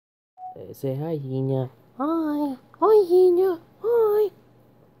Say hi, Zena. Hi. Hi, Zena. Hi.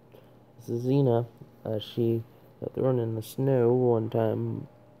 This is Zena. She got thrown in the snow one time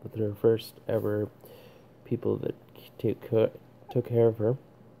with her first ever people that took care of her.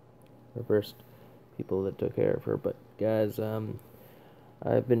 Her first people that took care of her. But guys,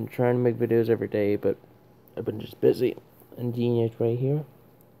 I've been trying to make videos every day, but I've been just busy. And Zena's right here.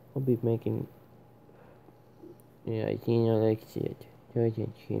 I'll be making. Yeah, Zena likes it,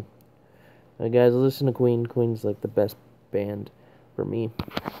 doesn't she? Guys, listen to Queen. Queen's like the best band for me,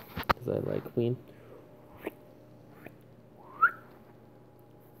 because I like Queen.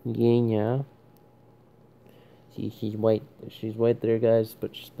 Yeah. She's white. She's white there, guys,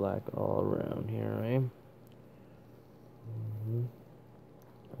 but she's black all around here, right?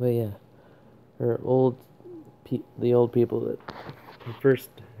 But yeah, her the old people that first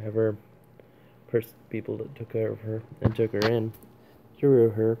ever, first people that took care of her and took her in,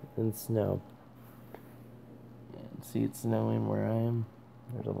 threw her in snow. And see, it's snowing where I am.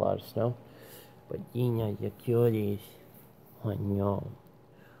 There's a lot of snow. But Gina, you cuties. I know.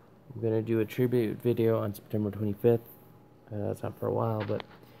 I'm gonna do a tribute video on September 25th. That's not for a while, but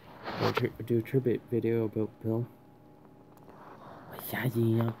I'm gonna do a tribute video about Bill. What's that,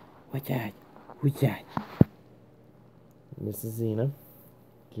 Zena? What's that? Who's that? And this is Zena.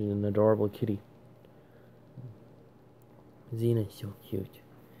 She's an adorable kitty. Zena's so cute.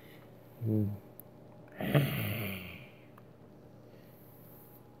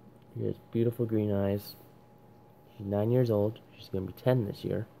 She has beautiful green eyes. She's 9 years old. She's gonna be 10 this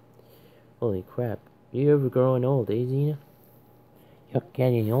year. Holy crap. You're ever growing old, eh, Zena? You're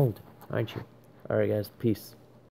getting old, aren't you? Alright, guys. Peace.